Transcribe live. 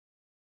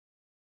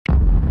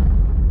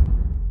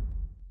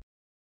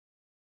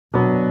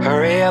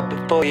Hurry up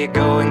before you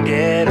go and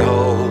get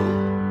old.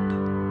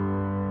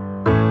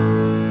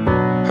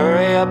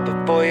 Hurry up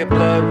before your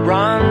blood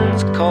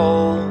runs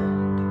cold.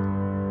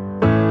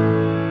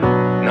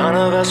 None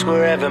of us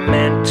were ever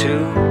meant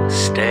to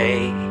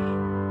stay.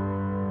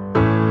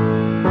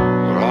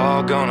 We're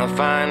all gonna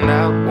find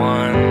out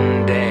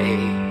one day.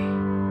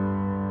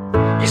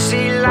 You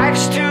see,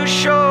 life's too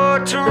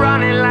short to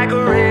run it like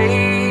a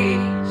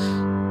race,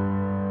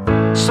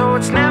 so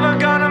it's never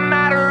gonna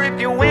matter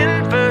if you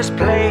win first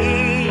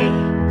place,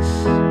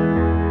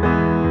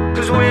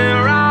 'cause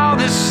we're all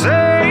the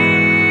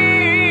same.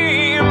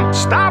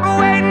 Stop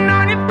waiting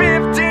on your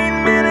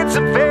 15 minutes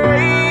of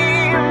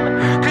fame,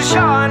 'cause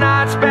you're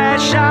not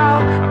special.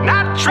 I'm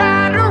not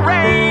trying to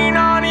rain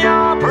on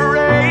your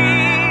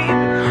parade,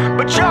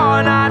 but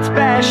you're not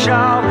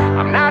special.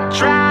 I'm not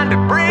trying to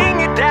bring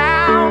you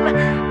down.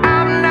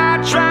 I'm not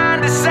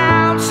trying to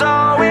sound so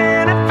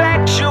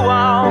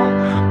ineffectual,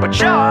 but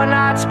you're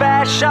not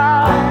special.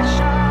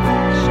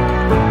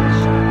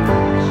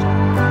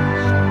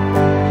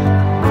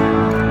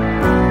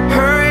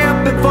 Hurry up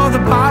before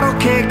the bottle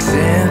kicks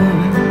in,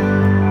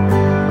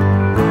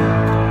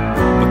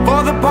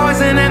 before the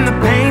poison and the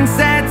pain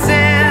sets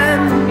in.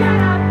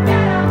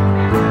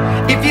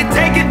 If you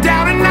take it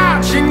down a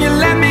notch and you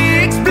let me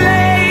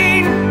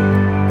explain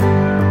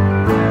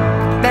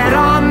that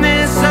on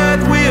this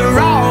earth we're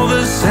all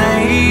the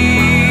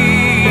same,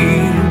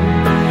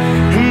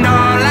 and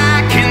all I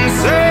can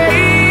say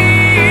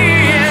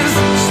is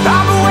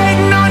stop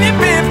waiting on your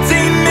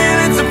 15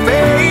 minutes of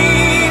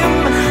fame,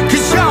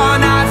 'cause you're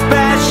not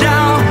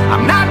special.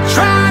 I'm not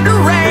trying to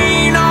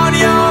rain on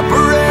your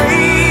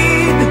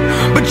parade,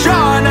 but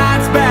you're not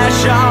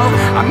special.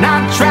 I'm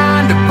not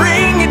trying to